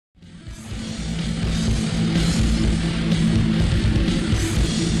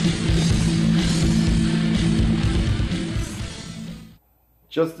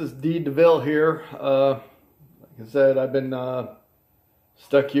Justice D. DeVille here. Like I said, I've been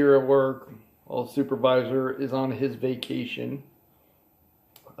stuck here at work. Well, the supervisor is on his vacation.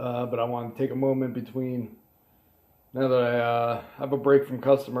 But I want to take a moment between, now that I have a break from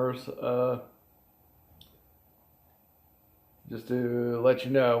customers, just to let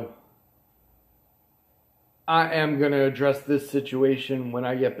you know, I am going to address this situation when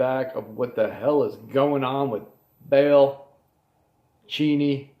I get back of what the hell is going on with Bale,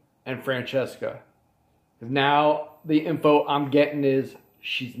 Chini, and Francesca. Now the info I'm getting is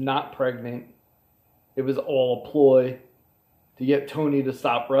she's not pregnant. It was all a ploy to get Tony to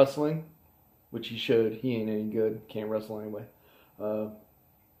stop wrestling, which he should. He ain't any good. Can't wrestle anyway.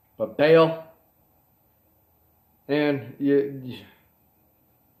 But Bale, and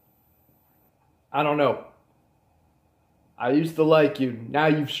I don't know. I used to like you. Now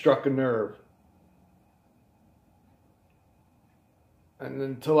you've struck a nerve. And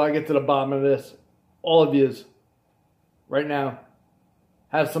until I get to the bottom of this, all of yous, right now,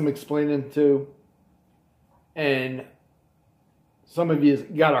 have some explaining to. And some of yous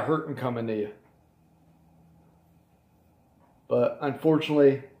got a hurting coming to you. But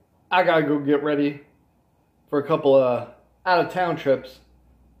unfortunately, I gotta go get ready for a couple of out-of-town trips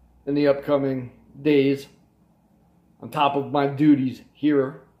in the upcoming days, on top of my duties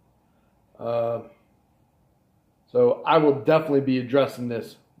here. So I will definitely be addressing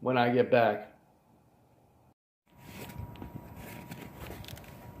this when I get back.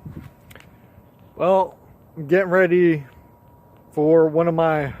 Well, I'm getting ready for one of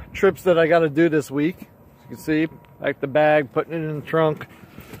my trips that I got to do this week. As you can see, pack the bag, putting it in the trunk.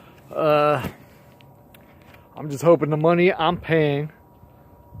 I'm just hoping the money I'm paying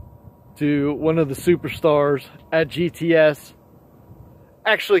to one of the superstars at GTS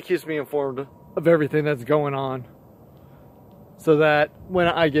actually keeps me informed of everything that's going on, so that when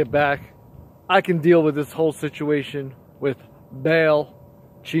I get back, I can deal with this whole situation with Bale,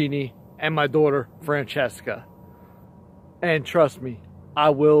 Chini, and my daughter, Francesca. And trust me, I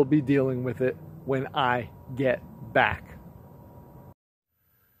will be dealing with it when I get back.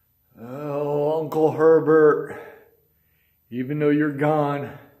 Oh, Uncle Herbert, even though you're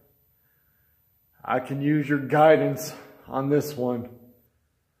gone, I can use your guidance on this one.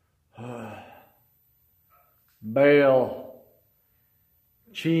 Bale,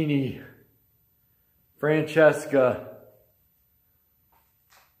 Chini, Francesca,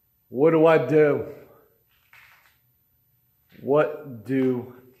 what do I do? What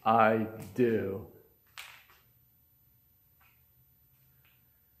do I do?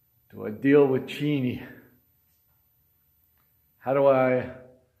 Do I deal with Chini? How do I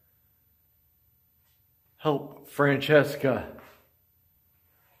help Francesca?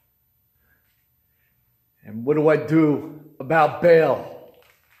 And what do I do about Bale?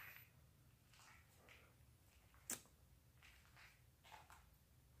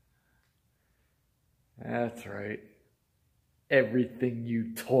 That's right. Everything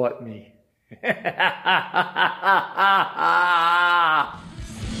you taught me.